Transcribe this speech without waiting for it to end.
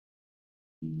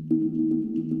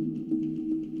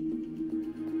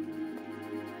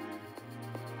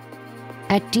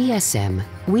At DSM,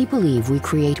 we believe we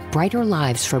create brighter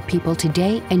lives for people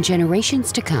today and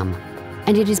generations to come.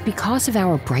 And it is because of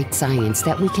our bright science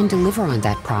that we can deliver on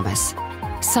that promise.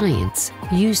 Science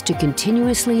used to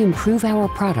continuously improve our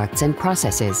products and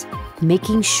processes,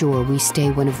 making sure we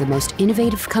stay one of the most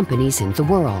innovative companies in the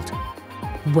world.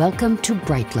 Welcome to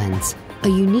Brightlands, a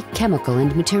unique chemical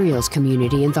and materials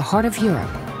community in the heart of Europe.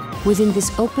 Within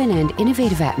this open and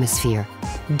innovative atmosphere,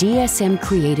 DSM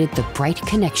created the Bright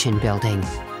Connection Building,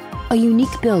 a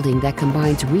unique building that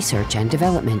combines research and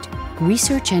development,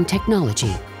 research and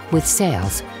technology, with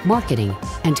sales, marketing,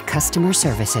 and customer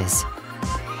services.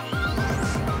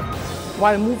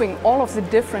 While moving all of the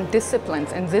different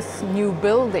disciplines in this new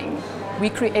building, we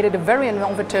created a very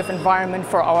innovative environment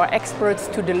for our experts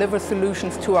to deliver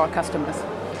solutions to our customers.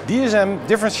 DSM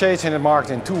differentiates in the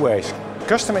market in two ways: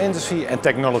 customer industry and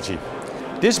technology.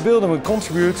 This building will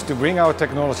contribute to bring our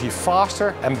technology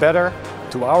faster and better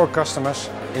to our customers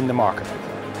in the market.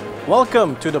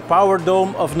 Welcome to the Power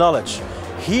Dome of Knowledge.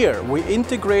 Here we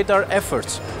integrate our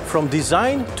efforts from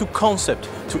design to concept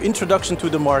to introduction to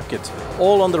the market,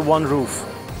 all under one roof.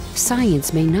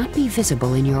 Science may not be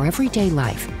visible in your everyday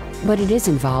life, but it is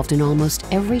involved in almost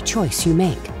every choice you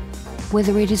make.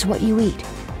 Whether it is what you eat,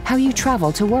 how you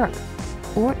travel to work,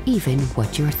 or even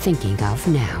what you're thinking of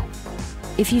now.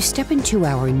 If you step into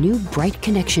our new Bright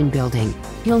Connection building,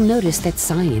 you'll notice that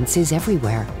science is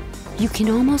everywhere. You can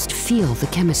almost feel the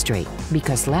chemistry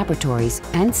because laboratories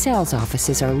and sales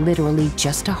offices are literally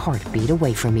just a heartbeat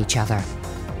away from each other,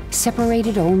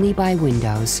 separated only by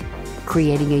windows,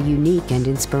 creating a unique and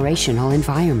inspirational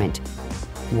environment,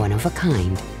 one of a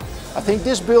kind. I think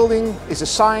this building is a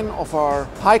sign of our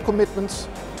high commitment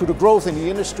to the growth in the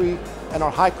industry and our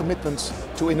high commitment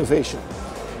to innovation.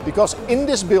 Because in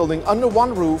this building, under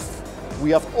one roof,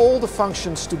 we have all the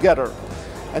functions together.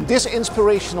 And this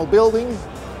inspirational building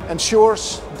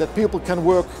ensures that people can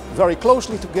work very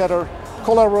closely together,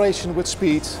 collaboration with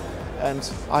speed, and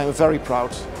I am very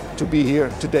proud to be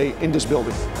here today in this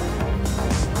building.